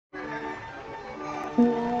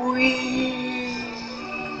Oh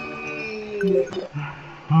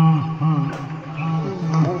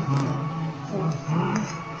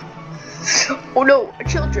no,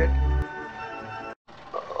 children.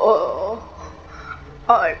 Oh,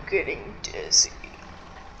 I'm getting dizzy.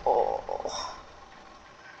 Oh,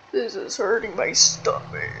 this is hurting my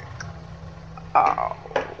stomach. Ow.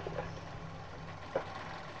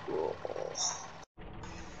 Oh.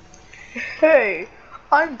 Hey,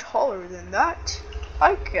 I'm taller than that.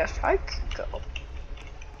 I guess I can go.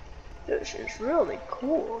 This is really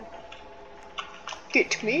cool.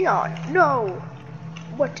 Get me on. No.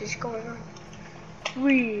 What is going on?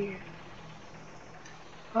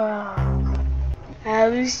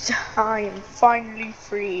 At least I am finally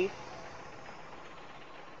free.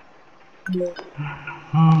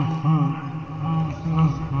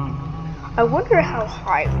 I wonder how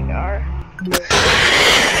high we are.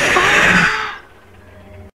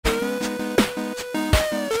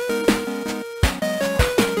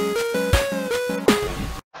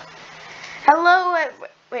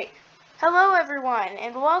 Hello everyone,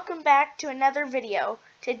 and welcome back to another video.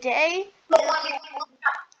 Today,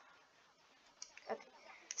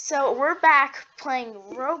 so we're back playing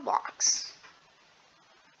Roblox.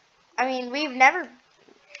 I mean, we've never.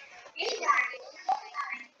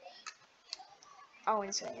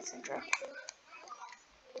 Owen's doing his intro.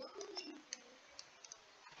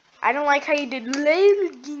 I don't like how you did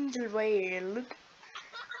little gingerbread. Look.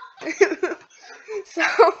 So.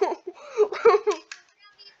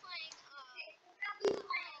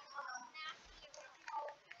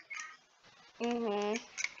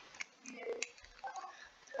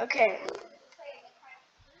 Okay.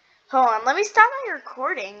 Hold on, let me stop my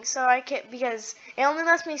recording so I can, because it only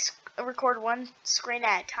lets me record one screen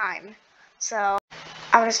at a time. So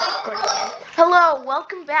I'm gonna stop recording again. Hello,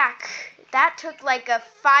 welcome back. That took like a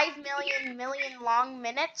 5 million long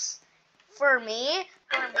minutes for me,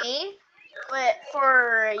 but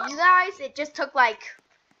for you guys, it just took like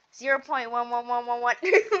 0.11111.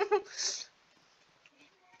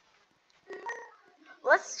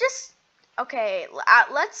 Let's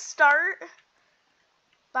start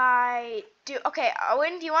by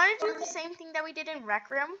Owen, do you want to do the same thing that we did in Rec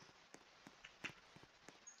Room?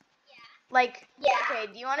 Yeah. Okay,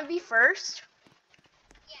 do you want to be first?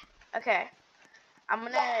 Yeah. Okay. I'm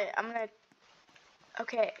gonna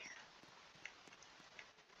okay.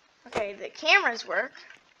 Okay, the cameras work.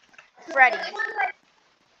 Freddy.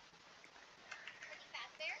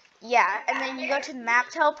 Yeah, and then you go to the map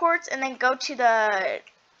teleports and then go to the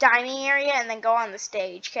dining area and then go on the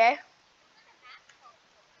stage, okay?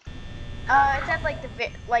 It's at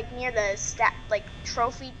like near the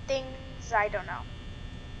trophy things. I don't know.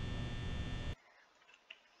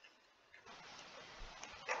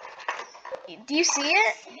 Do you see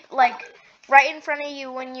it? Like right in front of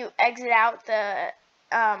you when you exit out the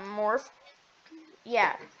morph.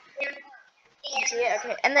 Yeah. You see it?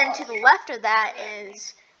 Okay. And then to the left of that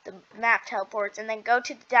is the map teleports, and then go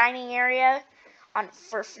to the dining area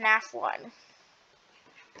for Fnaf 1.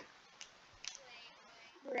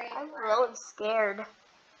 I'm really scared.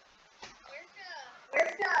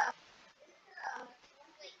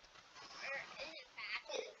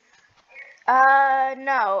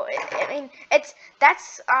 No. I mean,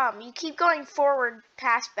 you keep going forward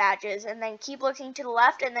past badges, and then keep looking to the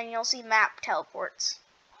left, and then you'll see map teleports.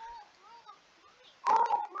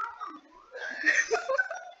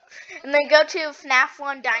 And then go to Fnaf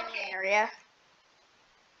 1 dining area.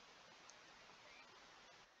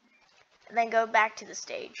 And then go back to the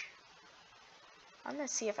stage. I'm gonna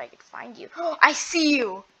see if I can find you. Oh, I see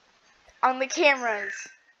you! On the cameras.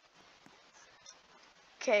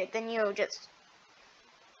 Okay, then you just...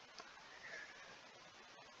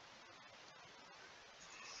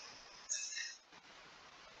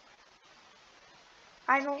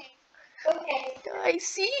 I don't... Okay. I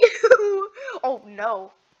see you! Oh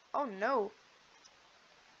no. Oh no.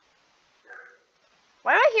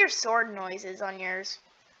 Why do I hear sword noises on yours?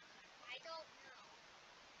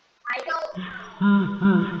 I don't know.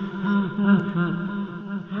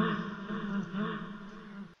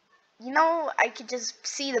 You know, I could just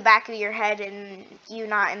see the back of your head and you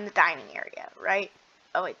not in the dining area, right?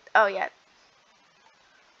 Oh wait, oh yeah.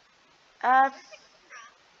 I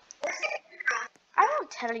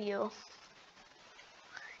won't tell you.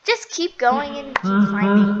 Just keep going and keep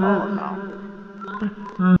finding. Oh no.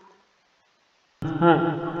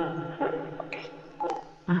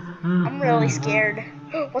 I'm really scared.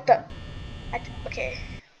 What the? Okay.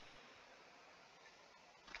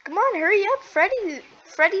 Come on, hurry up, Freddy.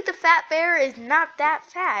 Freddy the Fat Bear is not that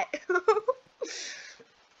fat.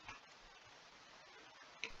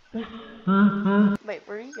 Wait,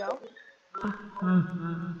 where'd he go?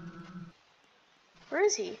 Where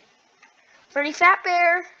is he? Freddy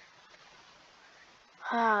Fazbear!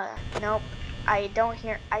 Nope. I don't,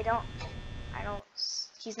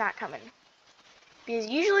 he's not coming. Because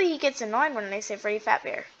usually he gets annoyed when I say Freddy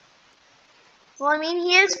Fazbear. Well, I mean,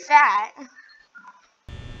 he is fat.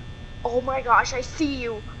 Oh my gosh, I see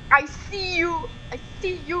you. I see you. I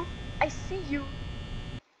see you. I see you.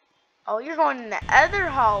 Oh, you're going in the other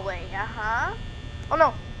hallway, uh-huh. Oh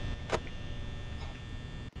no.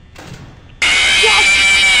 Yes!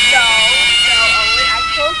 No, Owen, I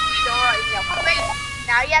closed the door on your face.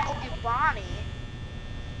 Now you have to do Bonnie.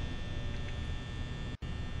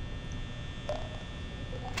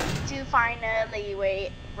 To finally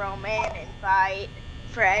wait, Roman and fight.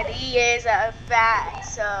 Freddy is a fat,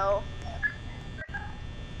 so...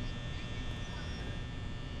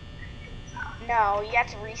 No, you have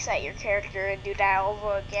to reset your character and do that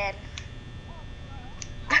over again.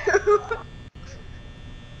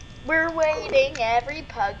 We're waiting every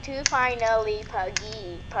pug to finally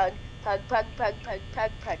puggy. Pug, pug, pug, pug, pug,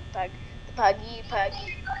 pug, pug, pug. The puggy,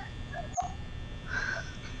 puggy.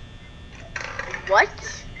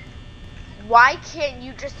 What? Why can't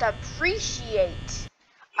you just appreciate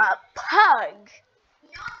a pug?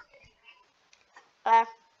 I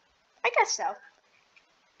guess so.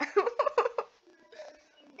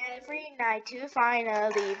 Every night to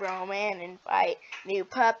finally roam and invite new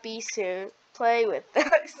puppies to play with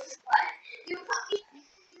us.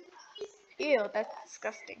 Ew, that's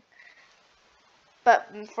disgusting. But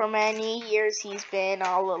for many years he's been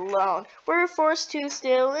all alone. We're forced to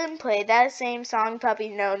still and play that same song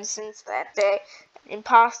puppy's known since that day. An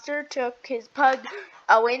imposter took his pug.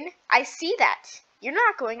 Owen, I see that. You're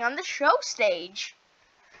not going on the show stage.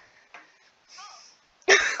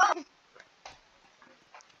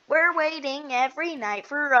 We're waiting every night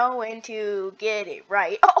for Owen to get it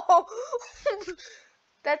right. Oh,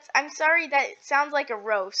 I'm sorry, that sounds like a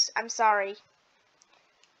roast. I'm sorry.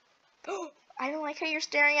 I don't like how you're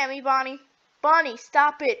staring at me, Bonnie. Bonnie,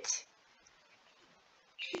 stop it.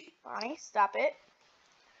 Bonnie, stop it.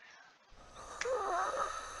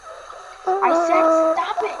 I said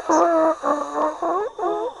stop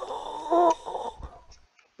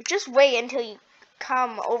it. Just wait until you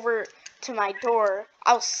come over to my door.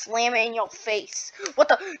 I'll slam it in your face. What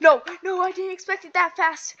the? No, I didn't expect it that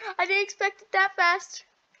fast.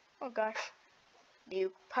 Oh gosh.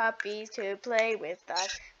 New puppies to play with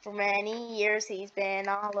us. For many years he's been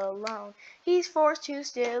all alone. He's forced to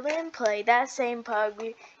still and play that same pug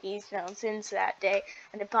he's known since that day.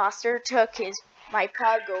 An imposter took my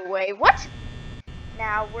pug away. What?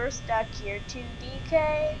 Now we're stuck here to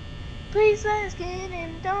decay. Please let us get in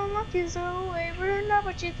and don't lock us away. We're not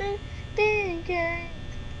what you thinking.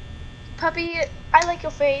 Puppy, I like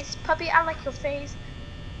your face. Puppy, I like your face.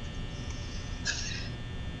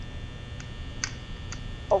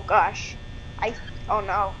 Oh gosh. Oh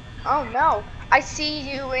no. I see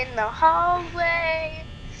you in the hallway.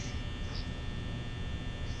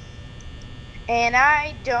 And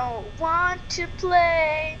I don't want to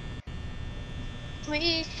play.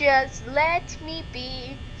 Please just let me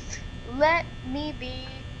be. Let me be.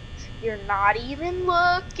 You're not even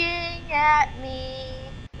looking at me.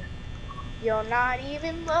 You're not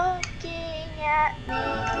even looking at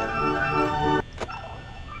me.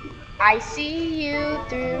 I see you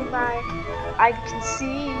through I can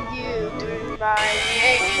see you through my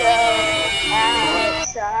window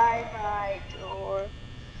outside my door.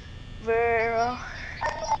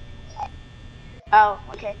 Oh,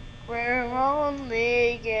 okay. We're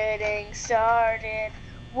only getting started.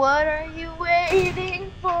 What are you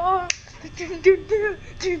waiting for?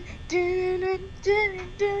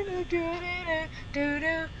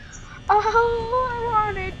 All I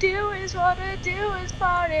wanna do is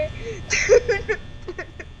party.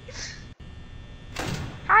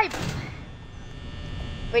 Hi.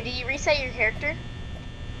 Wait, did you reset your character?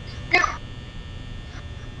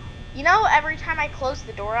 You know, every time I close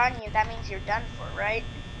the door on you, that means you're done for, right?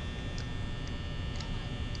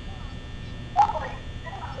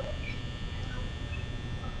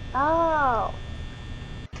 Oh.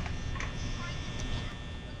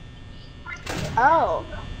 Oh.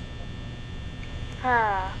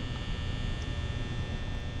 Huh.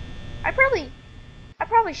 I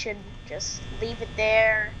probably should just leave it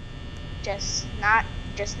there. Just not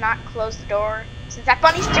close the door. Since that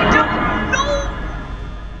bunny's too dumb. No!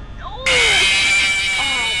 No!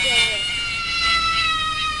 Oh, dang it.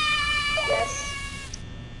 Yes.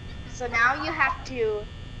 So now you have to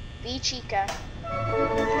be Chica.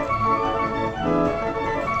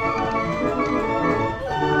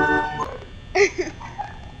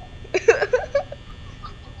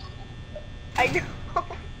 I know.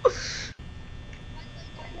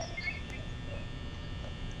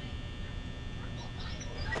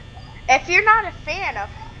 If you're not a fan of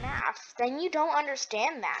Fnaf, then you don't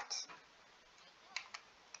understand that.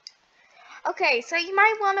 Okay, so you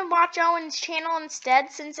might want to watch Owen's channel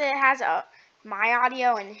instead since it has my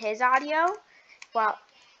audio and his audio. Well,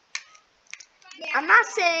 I'm not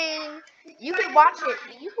saying you could watch it.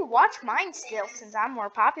 You could watch mine still since I'm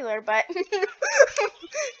more popular, but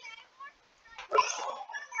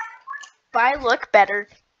but I look better.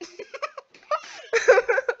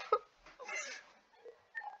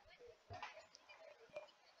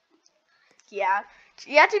 Yeah,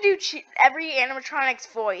 you have to do every animatronic's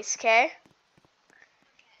voice, okay?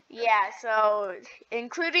 Yeah, so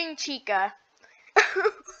including Chica.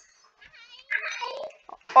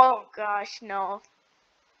 Oh gosh, no.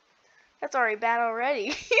 That's already bad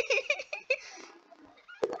already.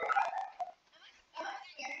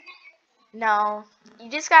 No, you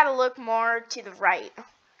just gotta look more to the right.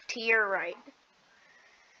 To your right.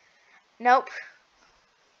 Nope.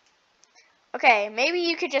 Okay, maybe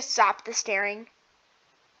you could just stop the staring.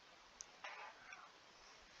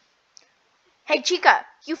 Hey Chica,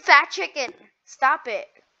 you fat chicken. Stop it.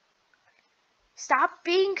 Stop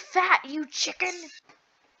being fat, you chicken.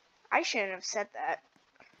 I shouldn't have said that.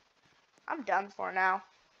 I'm done for now.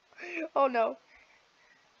 Oh no.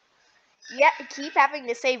 Yeah, keep having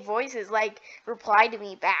to say voices like reply to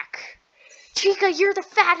me back. Chica, you're the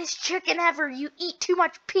fattest chicken ever. You eat too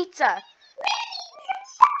much pizza.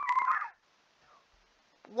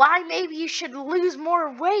 Why maybe you should lose more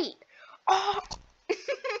weight. Oh.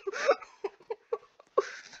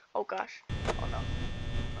 Oh gosh. Oh no.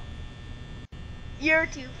 You're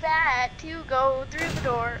too fat to go through the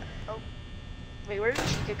door. Oh. Wait, where did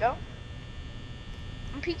Chica go?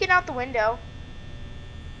 I'm peeking out the window.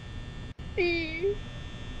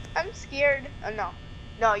 I'm scared. Oh no.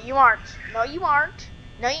 No, you aren't. No, you aren't.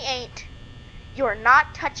 No, you ain't. You're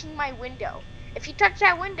not touching my window. If you touch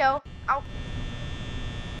that window, I'll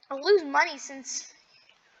lose money since.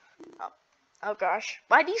 Oh gosh.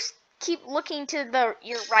 Why do you keep looking to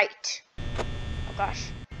your right? Oh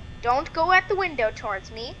gosh. Don't go at the window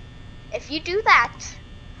towards me. If you do that,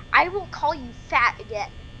 I will call you fat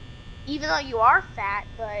again. Even though you are fat,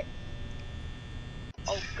 but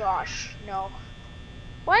oh gosh, no.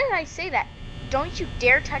 Why did I say that? Don't you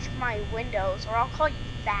dare touch my windows or I'll call you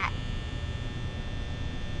fat.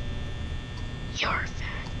 You're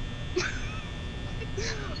fat.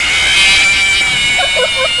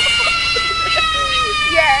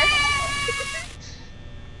 Yes.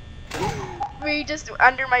 Me just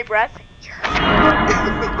under my breath.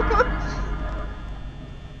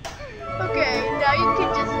 Okay, now you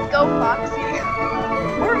can just go Foxy.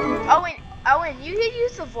 Or Owen, you can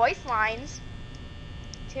use the voice lines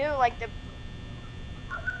too, like the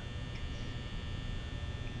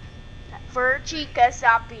for Chica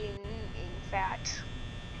stop being fat.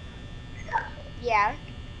 Yeah.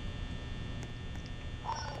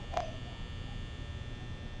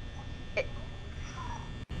 It,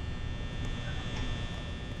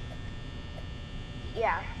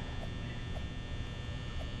 yeah.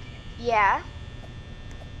 Yeah.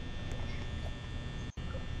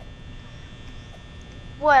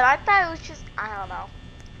 What? I thought it was just I don't know.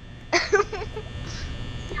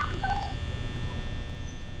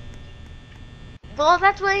 Well,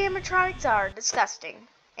 that's what animatronics are. Disgusting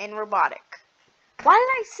and robotic. Why did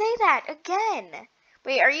I say that again?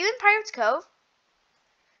 Wait, are you in Pirate's Cove?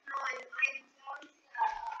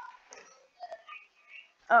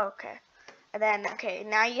 Oh, okay. And then, okay,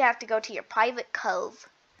 now you have to go to your private cove.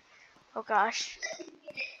 Oh gosh.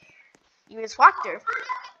 You just walked through.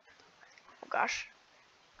 Oh gosh.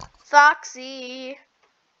 Foxy.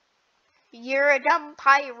 You're a dumb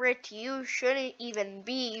pirate. You shouldn't even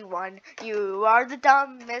be one. You are the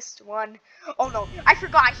dumbest one. Oh no, I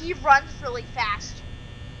forgot. He runs really fast.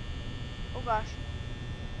 Oh gosh.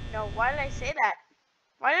 No, why did I say that?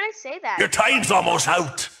 Why did I say that? Your time's almost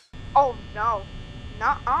out. Oh no.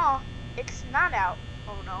 Nuh-uh. It's not out.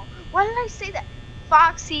 Oh no. Why did I say that?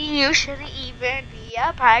 Foxy, you shouldn't even be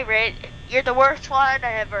a pirate. You're the worst one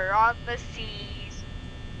ever on the seas.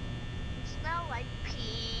 You smell like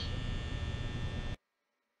pee.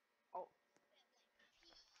 Oh.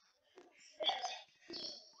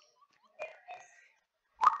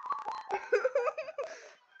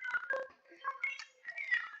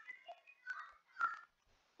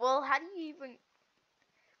 Well, how do you even...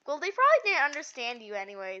 Well, they probably didn't understand you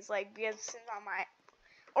anyways, like, because since I'm my...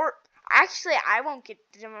 Or, actually, I won't get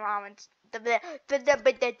the moment...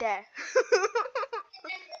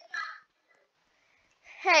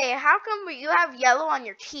 Hey, how come you have yellow on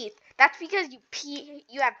your teeth? That's because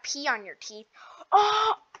you have pee on your teeth.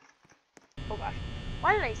 Oh! Oh gosh.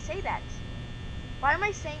 Why did I say that? Why am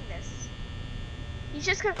I saying this? He's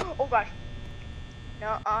just gonna, oh gosh.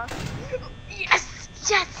 Nuh-uh. Yes!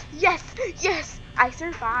 Yes! Yes! Yes! I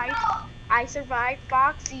survived. I survived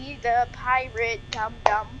Foxy the pirate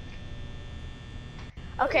dum-dum.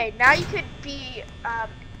 Okay, now you could be,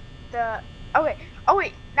 okay. Oh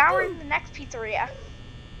wait, now we're in the next pizzeria.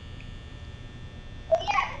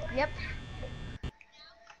 Yep.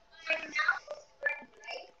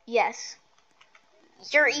 Yes.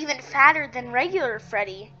 You're even fatter than regular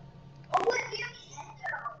Freddy.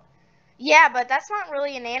 Yeah, but that's not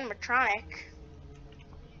really an animatronic.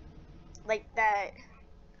 Like that.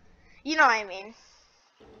 You know what I mean.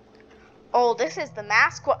 Oh, this is the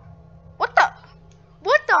mask. What the?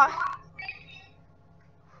 What the?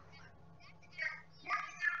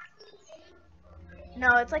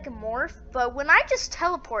 No, it's like a morph. But when I just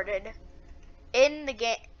teleported in the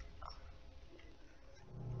game.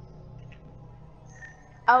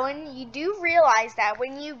 Oh, and you do realize that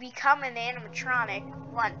when you become an animatronic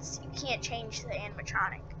once, you can't change the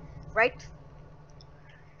animatronic, right?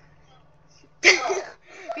 Because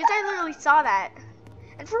I literally saw that.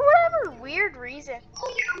 And for whatever weird reason.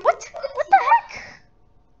 What? What the heck?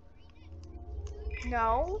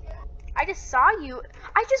 No. I just saw you.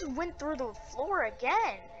 I just went through the floor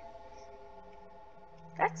again.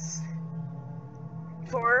 That's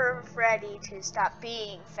for Freddy to stop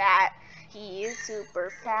being fat. He is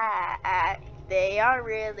super fat. They are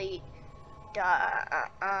really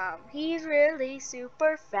dumb. He's really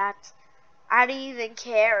super fat. I don't even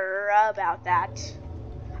care about that.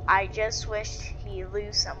 I just wish he'd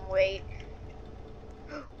lose some weight.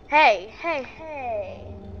 Hey, hey, hey.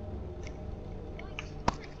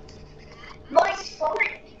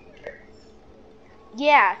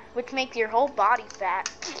 Yeah, which makes your whole body fat.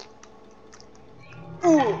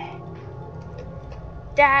 Ooh.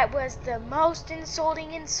 That was the most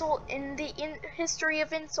insulting insult in the history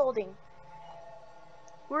of insulting.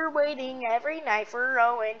 We're waiting every night for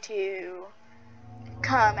Owen to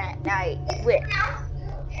come at night with.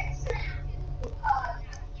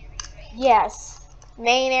 Yes.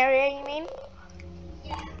 Main area, you mean?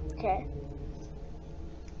 Okay.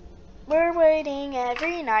 We're waiting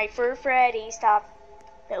every night for Freddy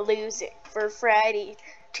for Freddy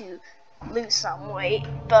to lose some weight,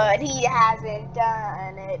 but he hasn't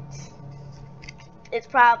done it. It's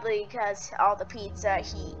probably because all the pizza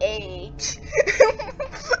he ate.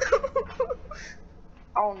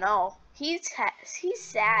 Oh no, he's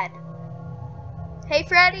sad. Hey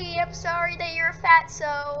Freddy, I'm sorry that you're fat,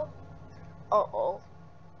 so. Uh-oh.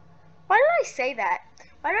 Why did I say that?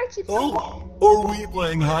 Why do I keep saying that? Are we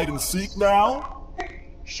playing hide and seek now?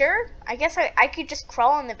 Sure, I guess I could just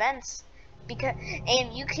crawl in the vents.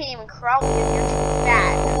 And you can't even crawl because you're too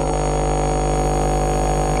fat.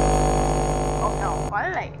 Oh no,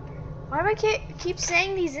 why do I keep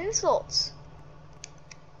saying these insults?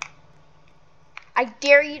 I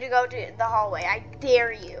dare you to go to the hallway. I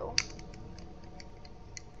dare you.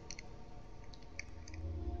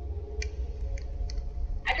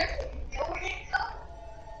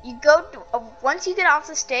 You go to, once you get off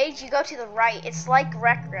the stage, you go to the right. It's like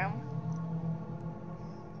Rec Room.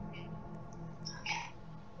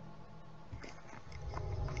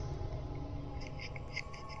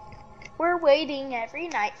 We're waiting every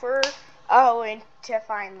night for Owen to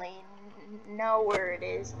finally know where it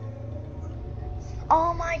is.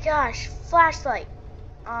 Oh my gosh, flashlight.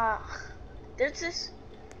 There's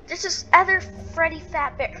this other Freddy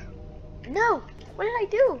Fazbear. No, what did I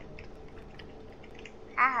do?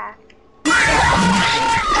 Ah.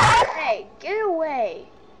 Hey, get away.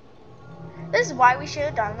 This is why we should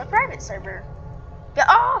have done the private server. But,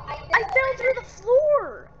 oh, I fell through the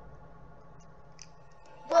floor.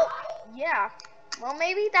 Well, yeah. Well,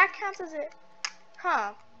 maybe that counts as it.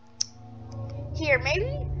 Huh. Here,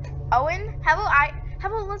 maybe, Owen, how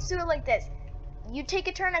about let's do it like this. You take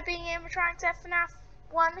a turn at being animatronics at Fnaf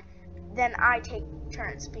 1, then I take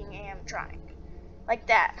turns being animatronic. Like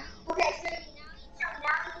that. Okay, so now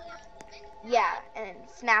Yeah, and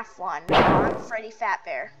Fnaf 1 on Freddy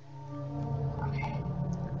Fazbear. Okay.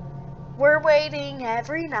 We're waiting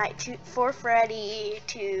every night for Freddy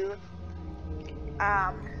to,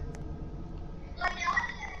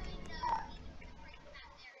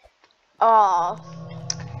 oh,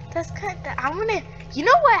 that's kind of, I'm gonna, you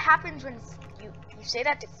know what happens when you say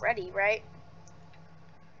that to Freddy, right?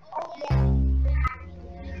 Oh, yeah.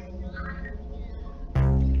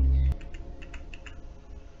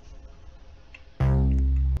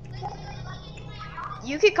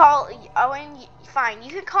 You could call Owen, fine, you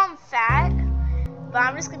could call him fat, But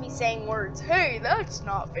I'm just gonna be saying words. Hey, that's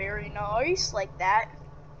not very nice, like that.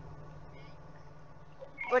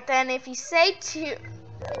 But then if you say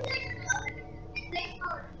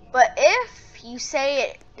but if you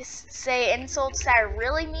say insults that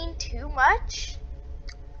really mean too much,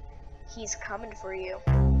 he's coming for you.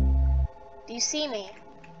 Do you see me?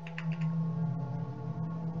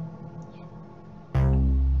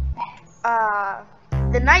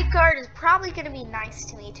 The night guard is probably gonna be nice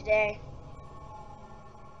to me today.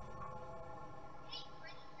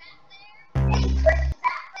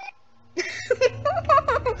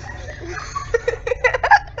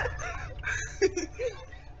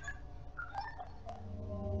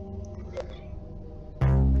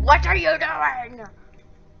 What are you doing?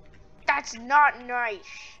 That's not nice.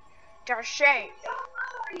 That's shame.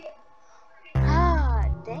 Ah,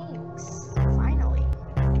 thanks. Finally.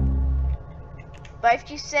 But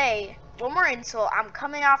if you say one more insult, I'm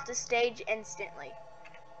coming off the stage instantly.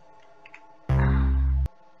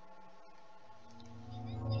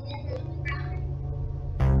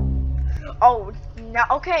 Oh, no,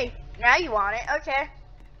 okay. Now you want it. Okay.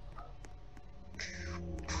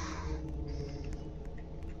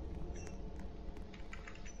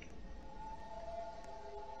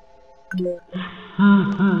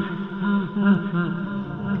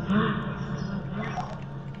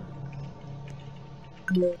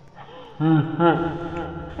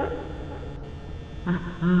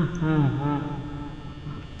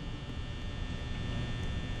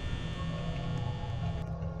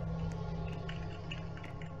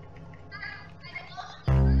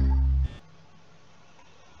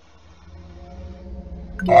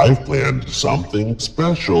 I've planned something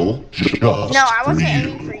special just No, I for wasn't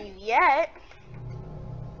aiming you. for you yet.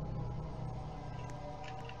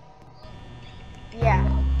 Yeah.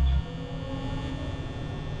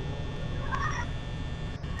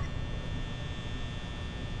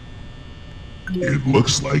 It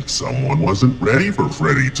looks like someone wasn't ready for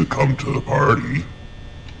Freddy to come to the party.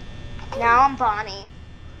 Now I'm Bonnie.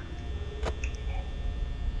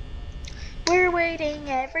 We're waiting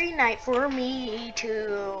every night for me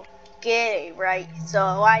to get it right,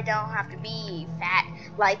 so I don't have to be fat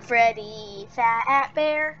like Freddy Fat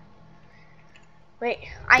Bear. Wait,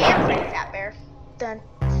 I am Freddy Fat Bear. Done.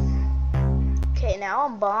 Okay, now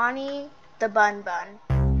I'm Bonnie the Bun Bun.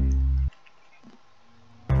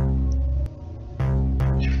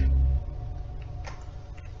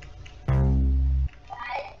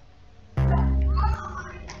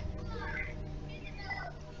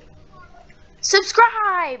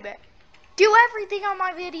 Subscribe! Do everything on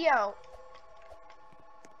my video!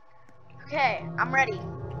 Okay, I'm ready.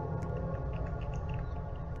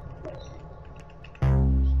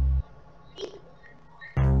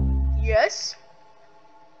 Yes?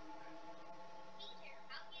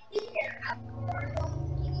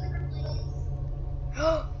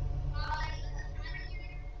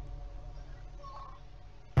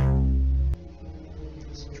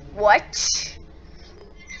 What?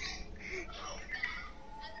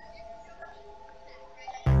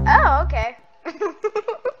 Oh, okay.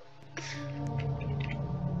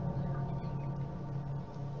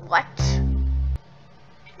 What?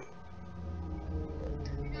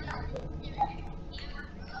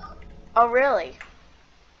 Oh, really?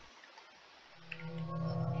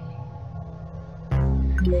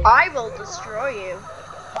 I will destroy you.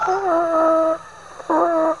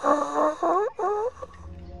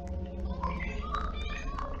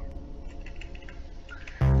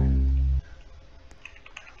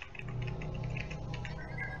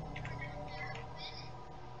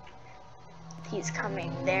 He's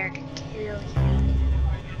coming there to kill you.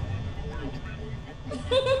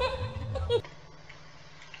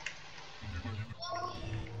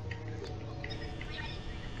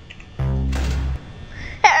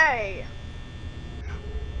 Hey!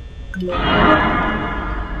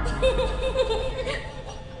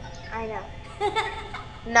 I know.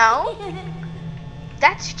 No?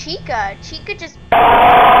 That's Chica. Chica just...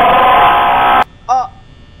 Oh.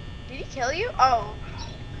 Did he kill you? Oh.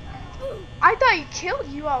 I thought he killed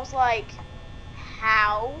you. I was like,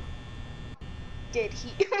 how did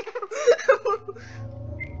he?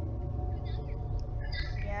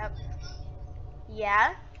 Yep.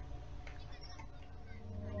 Yeah?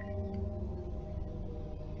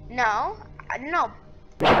 No. No.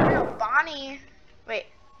 No, Bonnie. Wait.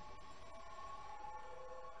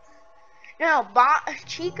 No,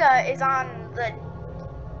 Chica is on the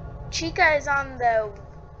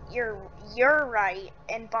your right,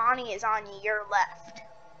 and Bonnie is on your left.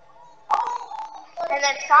 And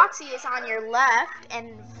then Foxy is on your left,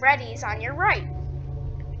 and Freddy's on your right.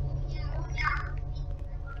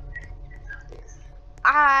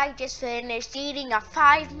 I just finished eating a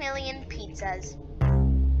 5 million pizzas.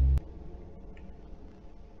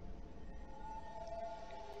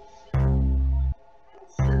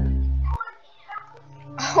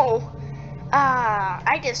 Oh,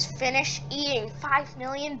 I just finished eating 5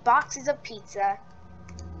 million boxes of pizza.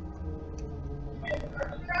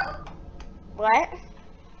 What?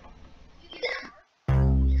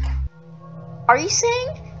 Are you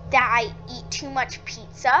saying that I eat too much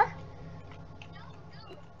pizza?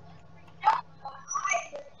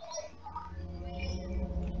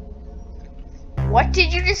 What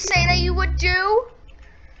did you just say that you would do?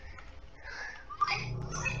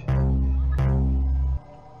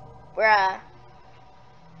 Bruh.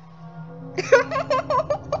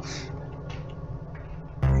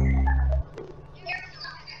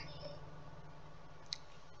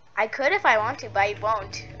 I could if I want to, but I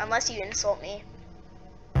won't, unless you insult me.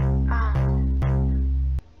 Ah.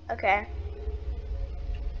 Okay.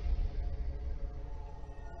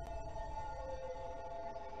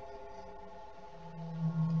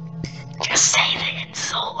 Just say the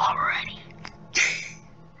insult already.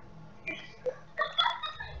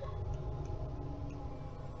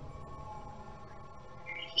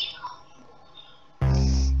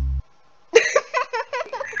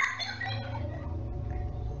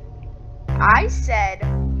 I said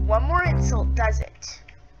one more insult does it.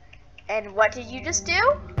 And what did you just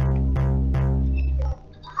do?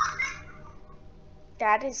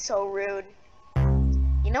 That is so rude.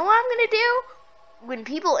 You know what I'm gonna do? When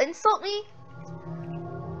people insult me?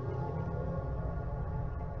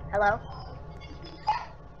 Hello?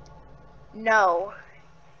 No.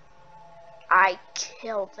 I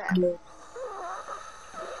kill them.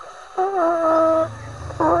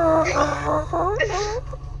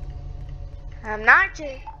 I'm not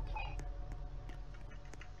just...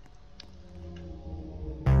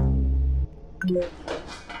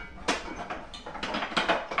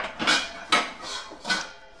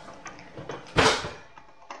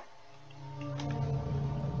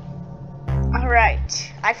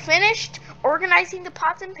 Alright, I finished organizing the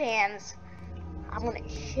pots and pans. I'm gonna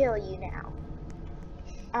kill you now.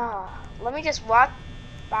 Let me just walk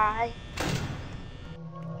by.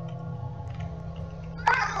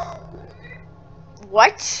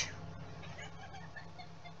 What?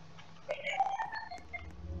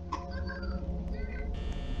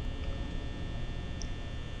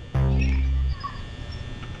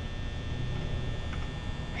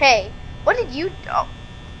 Hey, what did you do? Oh,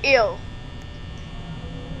 ew.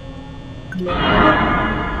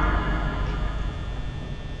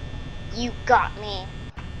 You got me,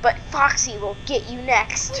 but Foxy will get you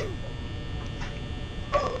next.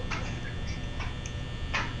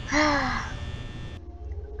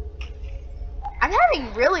 I'm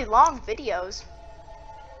having really long videos.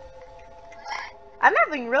 I'm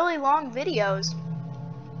having really long videos.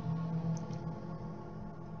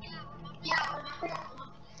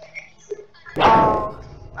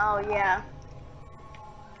 Oh yeah.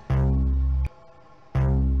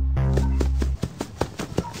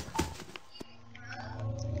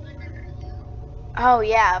 Oh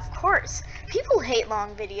yeah, of course. People hate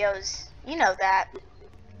long videos. You know that.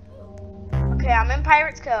 Okay, I'm in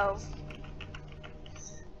Pirates Cove.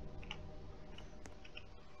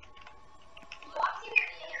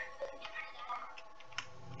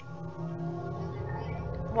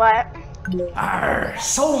 What? Arr,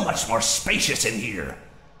 so much more spacious in here.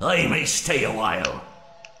 I may stay a while.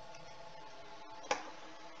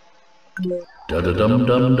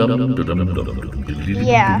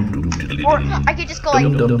 Yeah. Or I could just go like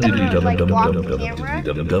block the camera.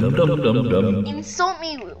 Insult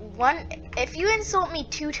me one. If you insult me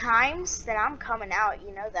 2 times, then I'm coming out.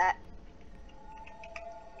 You know that.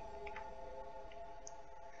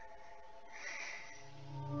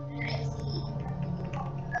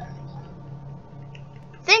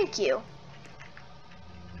 Thank you.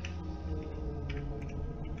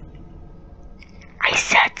 I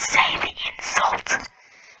said say the insult.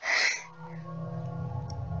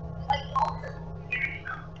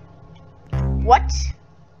 What?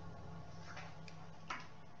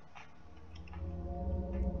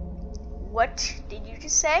 What did you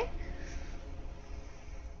just say?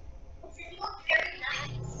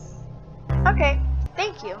 Okay,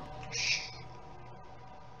 thank you.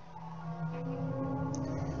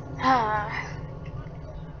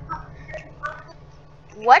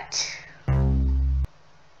 What?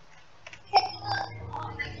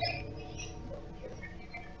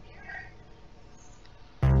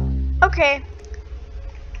 Okay.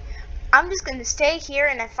 I'm just gonna stay here,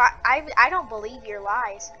 and if I don't believe your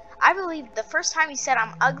lies. I believe the first time you said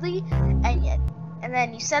I'm ugly, and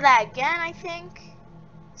then you said that again, I think.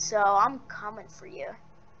 So I'm coming for you.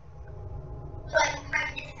 Like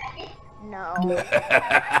right this second. No.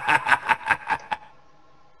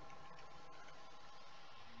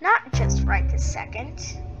 Not just right this second.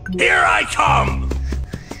 Here I come!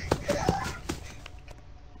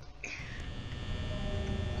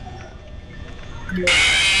 Did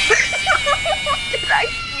I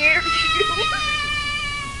scare you?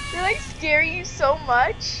 Did I scare you so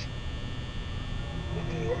much?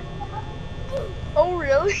 Oh,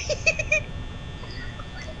 really?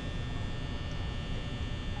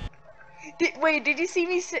 Wait, did you see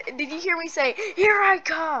me say, did you hear me say, "Here I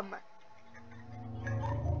come"?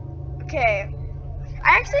 Okay.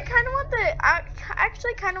 I actually kind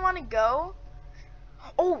of want to go.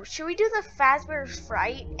 Oh, should we do the Fazbear's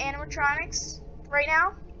Fright animatronics right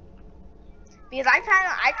now? Because I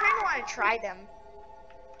kind of want to try them.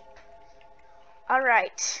 All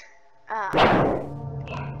right.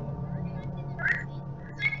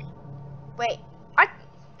 Wait.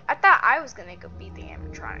 I thought I was gonna go beat the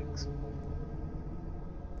animatronics.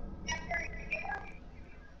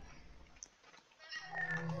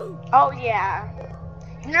 Oh yeah.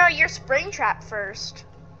 No, you're Springtrap first.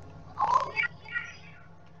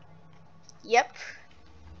 Yep.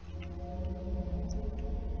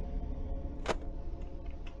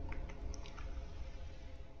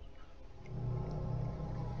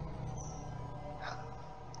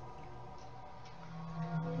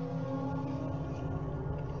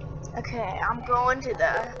 Okay, I'm going to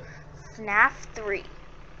the Fnaf 3.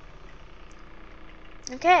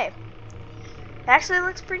 Okay. It actually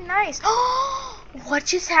looks pretty nice. Oh, what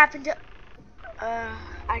just happened to...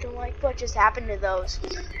 I don't like what just happened to those.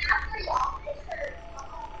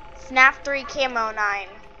 Fnaf 3 Camo 9.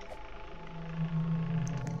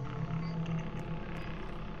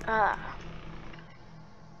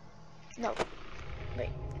 No. Wait.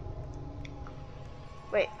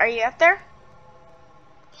 Wait, are you up there?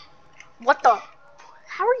 What the?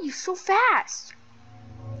 How are you so fast?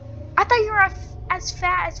 I thought you were as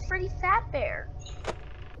fat as Freddy Fazbear.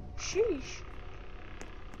 Sheesh.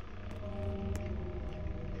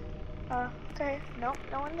 Okay. Nope,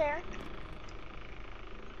 no one there.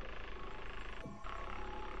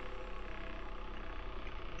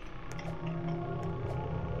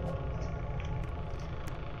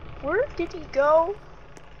 Where did he go?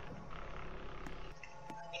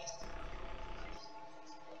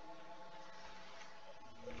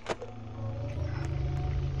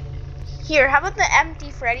 Here, how about the empty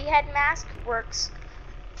Freddy head mask works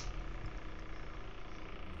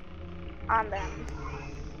on them?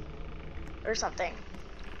 Or something.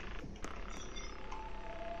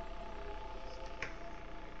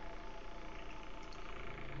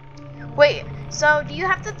 Wait, so do you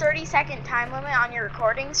have the 30-second time limit on your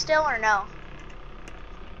recording still or no?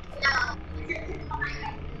 No.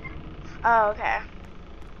 Oh, okay.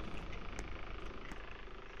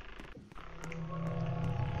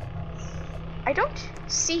 I don't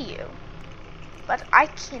see you, but I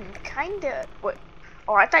can kinda. Wait.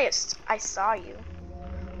 Oh, I thought I saw you.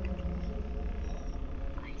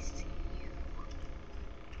 I see you.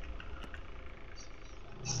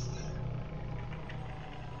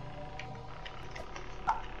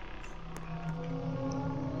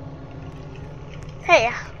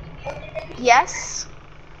 Hey. Yes.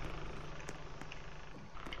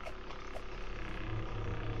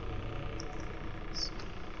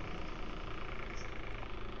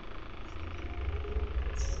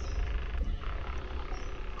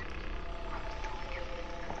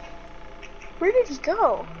 Where did he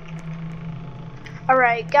go?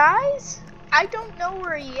 Alright, guys. I don't know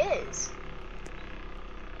where he is.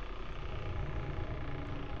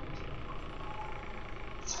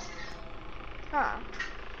 Huh.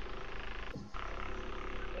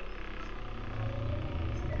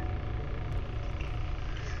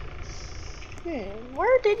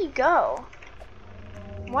 Where did he go?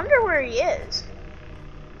 Wonder where he is.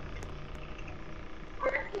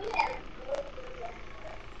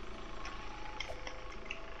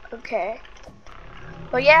 Okay.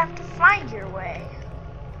 Well, you have to find your way.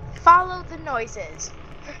 Follow the noises.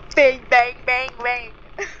 Bang, bang, bang, bang.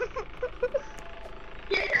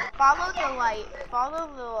 Follow the light. Follow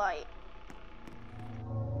the light.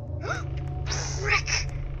 Frick!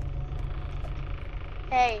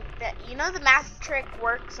 Hey, you know the math trick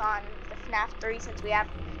works on the FNAF 3 since we have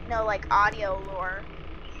no like audio lore.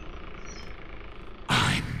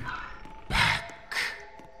 I'm back.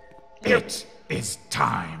 It is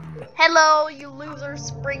time. Hello, you loser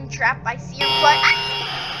Springtrap. I see your butt.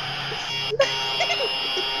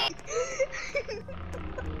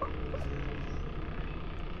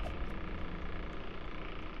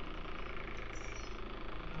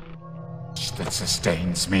 that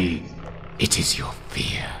sustains me. It is your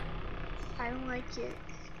fear. I don't like it.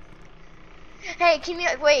 Hey, can you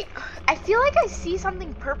wait? I feel like I see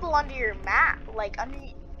something purple under your like under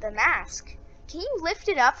the mask. Can you lift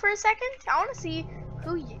it up for a second? I want to see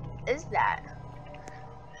who is that.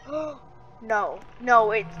 No,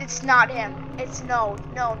 it's not him. It's no,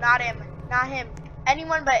 not him, not him.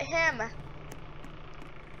 Anyone but him.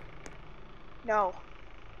 No.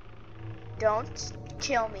 Don't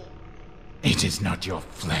kill me. It is not your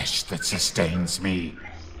flesh that sustains me.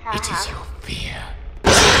 It is your fear.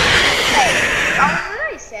 Hey, what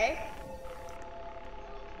did I say?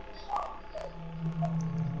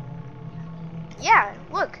 Yeah,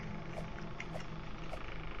 look.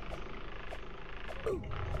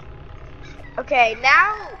 Okay,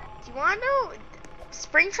 now, do you want to know?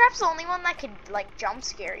 Springtrap's the only one that could, like, jump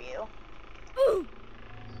scare you.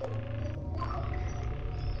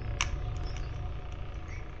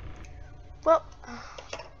 Well,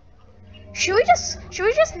 should we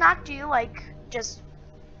just not do, like, should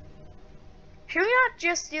we not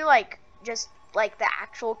just do, like, the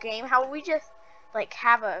actual game? How would we just, like,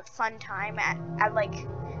 have a fun time at like,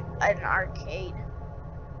 an arcade?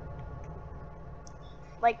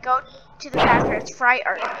 Like, go to the Patrick's Fright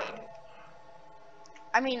arcade.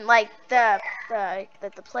 I mean, like, the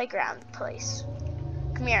playground place.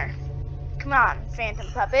 Come here. Come on, Phantom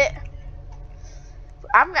Puppet.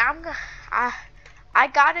 I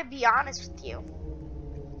gotta be honest with you.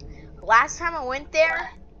 Last time I went there,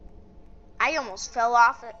 I almost fell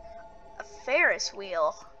off a Ferris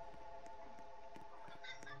wheel.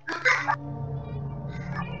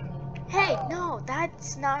 Hey, no,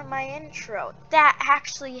 that's not my intro. That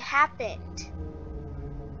actually happened.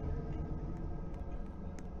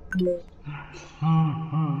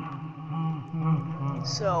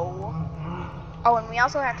 So, oh, and we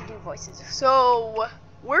also have to do voices. So,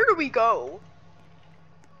 where do we go?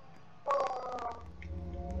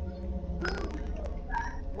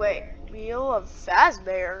 Wait, Wheel of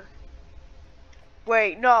Fazbear?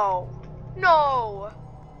 Wait, no,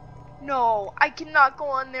 I cannot go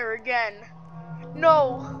on there again.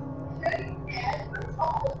 No,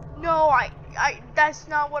 that's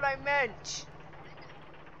not what I meant.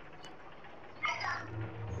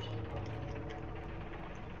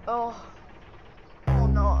 Oh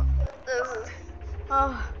no.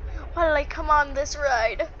 Oh, why did I come on this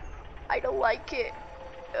ride? I don't like it.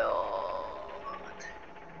 Oh.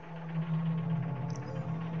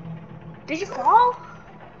 Did you fall?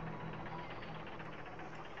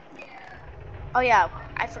 Oh yeah,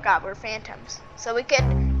 I forgot we're phantoms. So we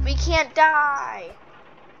can't die.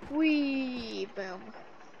 Wee boom.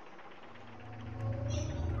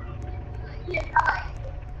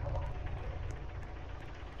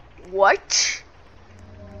 What?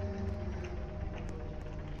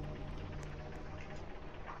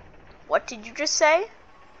 What did you just say?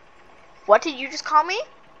 What did you just call me?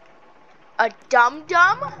 A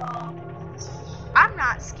dum-dum? I'm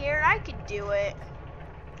not scared, I can do it.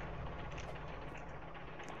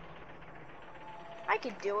 I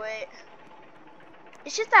can do it.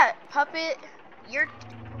 It's just that Puppet, you're...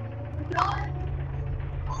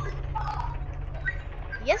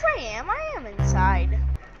 Yes, I am inside.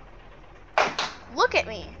 Look at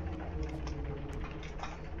me.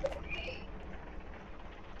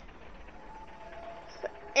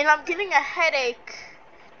 And I'm getting a headache,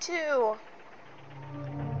 too.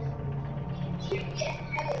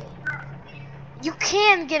 You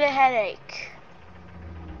can get a headache.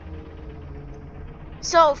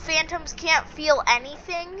 So, phantoms can't feel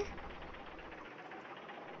anything?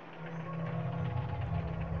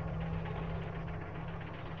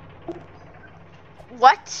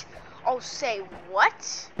 What? Oh, say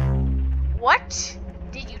what? What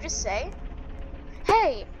did you just say?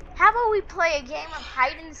 Hey, how about we play a game of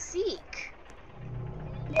hide and seek?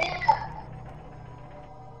 Yeah.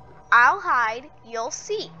 I'll hide, you'll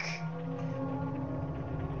seek.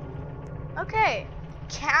 Okay,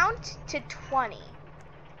 count to 20.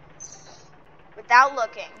 Without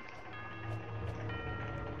looking.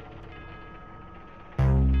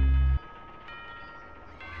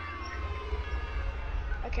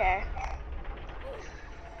 Okay.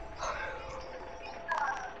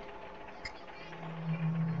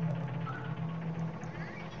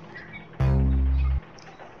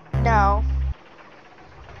 No.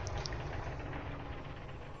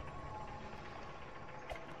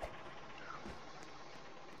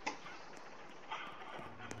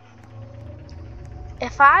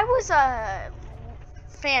 If I was a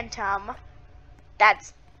phantom,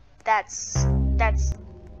 that's I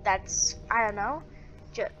don't know.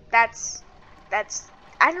 That's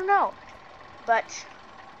I don't know. But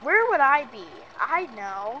Where would I be? I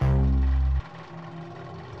know.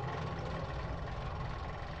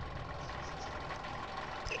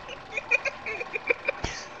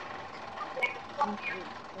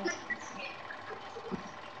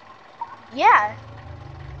 Yeah.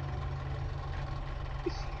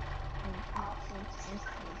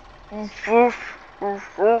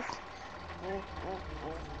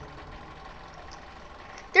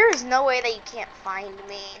 There is no way that you can't find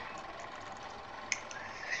me.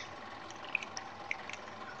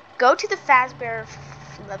 Go to the Fazbear.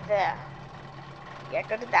 Yeah,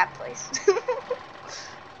 go to that place.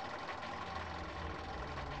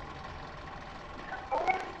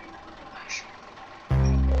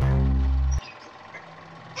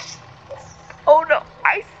 Oh no,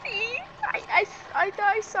 I see.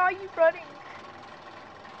 I saw you running.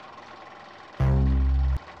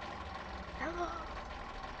 Hello.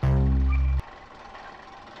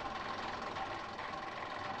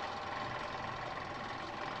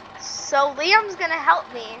 So Liam's gonna help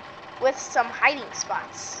me with some hiding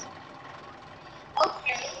spots.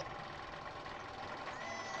 Okay.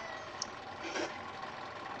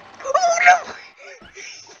 Oh no!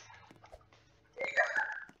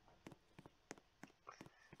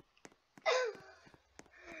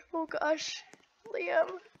 Oh gosh, Liam,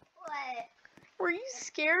 What? were you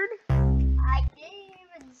scared? I didn't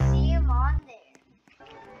even see him on there.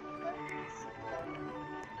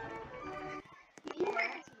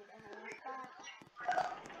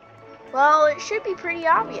 Well, it should be pretty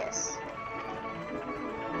obvious.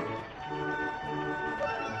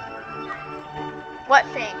 What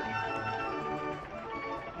thing?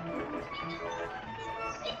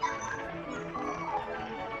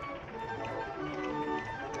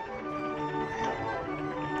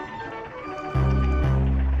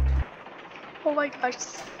 Oh my gosh.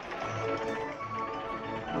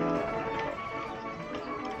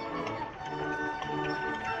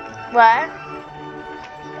 What?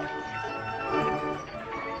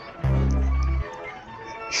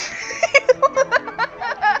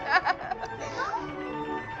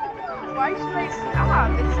 Why should I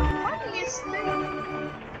stop? It's the funniest thing.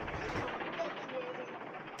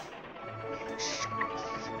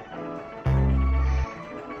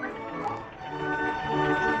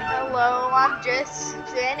 Hello, I'm just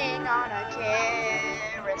spinning on a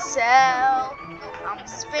carousel. I'm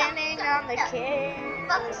spinning on the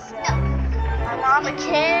carousel. I'm on the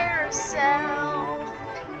carousel.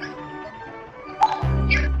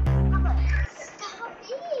 Stop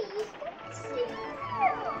it! Stop still.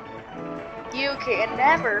 You can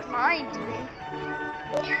never find me.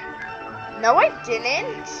 No, I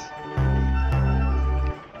didn't.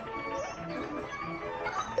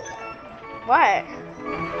 What?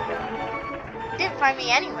 You didn't find me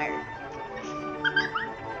anywhere.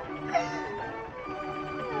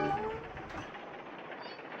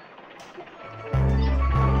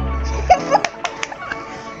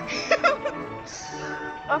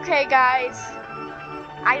 Okay, guys.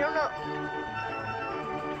 I don't know.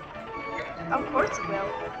 Of course it will.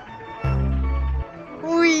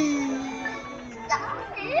 Whee!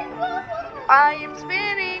 Stop it! I am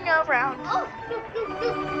spinning around, Oh,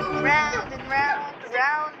 round and round,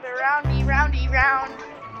 round, roundy, roundy, round.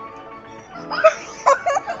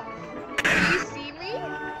 Do you see me?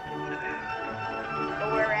 Or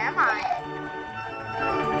where am I?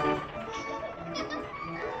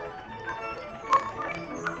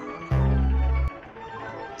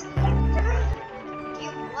 You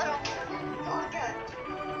little dogger.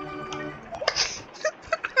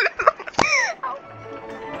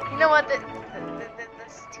 You know what? This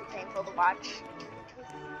is too painful to watch.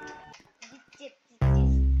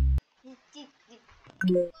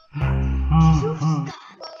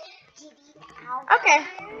 Okay.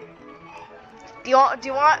 Do you want to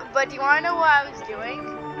know what I was doing?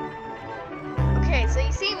 Okay, so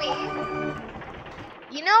you see me.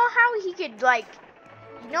 You know how he could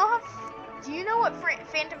do you know what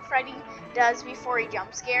Phantom Freddy does before he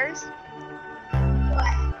jump scares?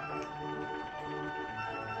 What?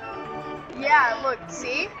 Yeah, look,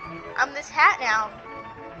 see? I'm this hat now.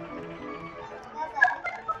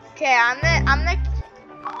 Okay, I'm the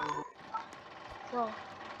Whoa.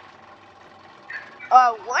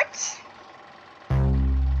 What?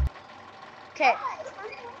 Okay.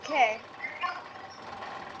 Okay.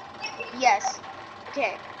 Yes.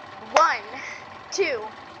 Okay. 1, 2,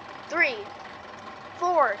 3,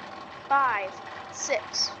 4, 5,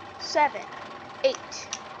 6, 7, 8,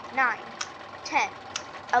 9, 10,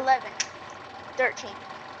 11, 13,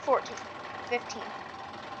 14, 15,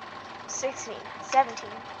 16, 17,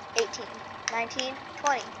 18, 19,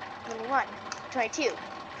 20, 21, 22,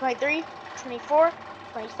 23, 24,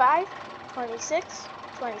 25, 26,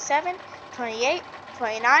 27, 28,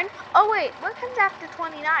 29. Oh wait, what comes after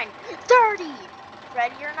 29? 30!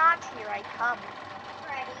 Ready or not, here I come.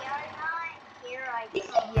 Ready or not, here I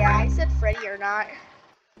come. Yeah, I said Freddy or not.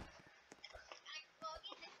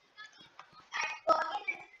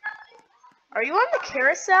 Are you on the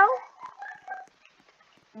carousel?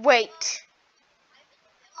 Wait.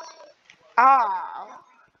 Ah.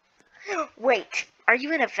 Wait, are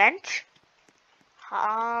you an event?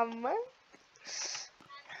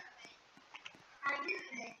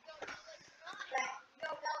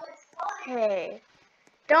 Hey,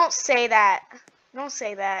 don't say that. Don't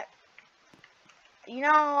say that. You know,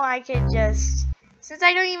 I could just, since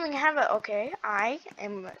I don't even have a, okay, I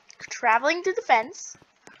am traveling to the fence.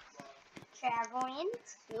 Traveling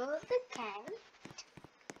to the tent.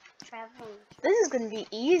 Traveling. This is going to be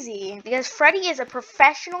easy because Freddy is a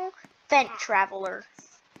professional fence traveler.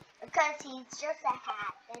 Because he's just a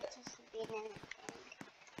hat. That's just being in a thing.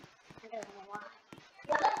 I don't know why.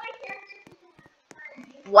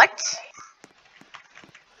 What?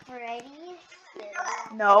 Ready?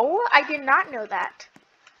 No, I did not know that.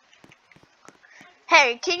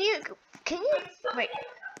 Hey, can you, wait.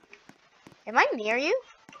 Am I near you?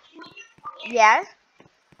 Yeah.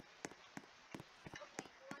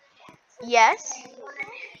 Yes.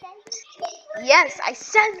 Yes, I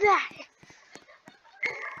said that.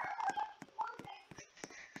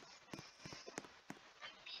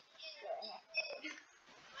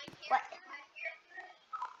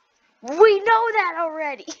 We know that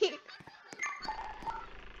already.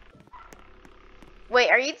 Wait,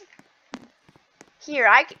 are you here?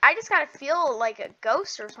 I just gotta feel like a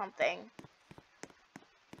ghost or something,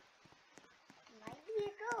 Might be a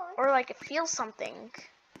ghost. or like feel something.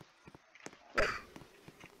 Wait.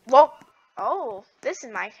 Whoa. Oh, this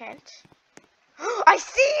is my hint. I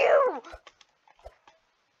see you.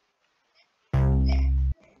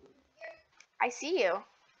 I see you.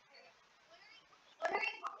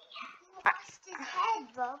 Lost his head,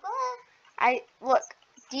 Bubba. Look.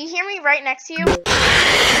 Do you hear me right next to you?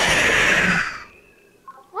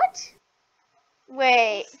 What?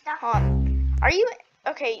 Wait. Hold on. Are you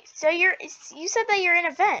okay? So you said that you're in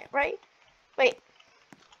an event, right? Wait.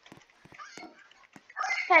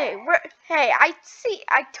 Hey, I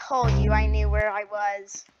told you I knew where I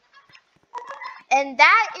was. And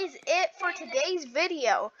that is it for today's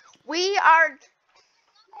video.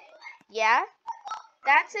 Yeah,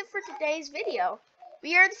 that's it for today's video.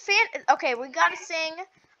 We are the okay, we gotta sing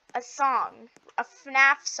a song, a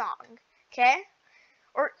Fnaf song, okay?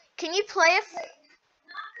 Or, can you play it?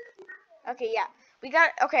 Okay, yeah.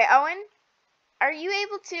 Okay, Owen, are you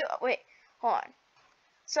able to, wait, hold on.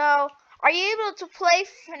 So, are you able to play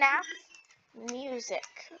Fnaf music?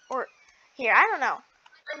 Or, here, I don't know.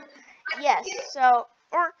 Yes, so,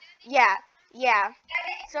 or, yeah.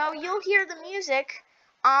 So, you'll hear the music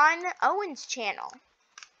on Owen's channel.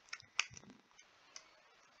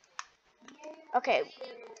 Okay.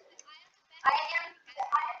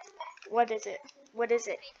 What is it?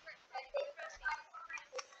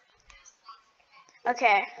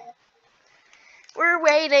 Okay. We're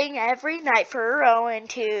waiting every night for Owen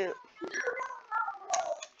to...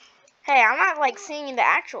 Hey, I'm not like singing the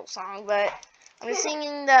actual song, but I'm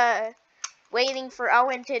singing the waiting for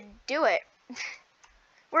Owen to do it.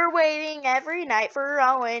 We're waiting every night for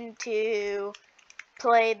Owen to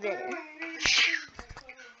play the...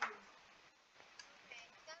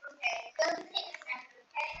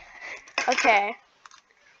 Okay.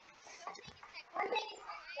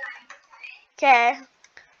 Okay.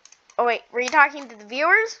 Oh wait, were you talking to the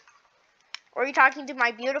viewers? Or are you talking to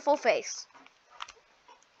my beautiful face?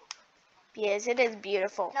 Yes, it is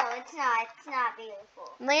beautiful. No, it's not. It's not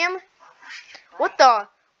beautiful. Liam,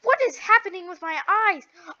 what is happening with my eyes?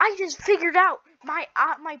 I just figured out my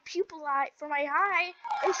pupil eye for my eye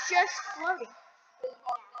is just floating.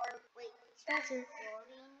 Wait, That's it.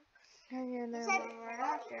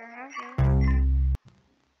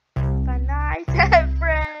 But night at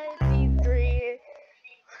Freddy 3.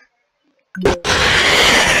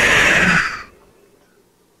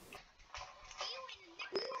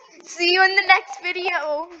 See you in the next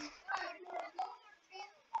video.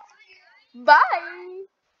 Bye.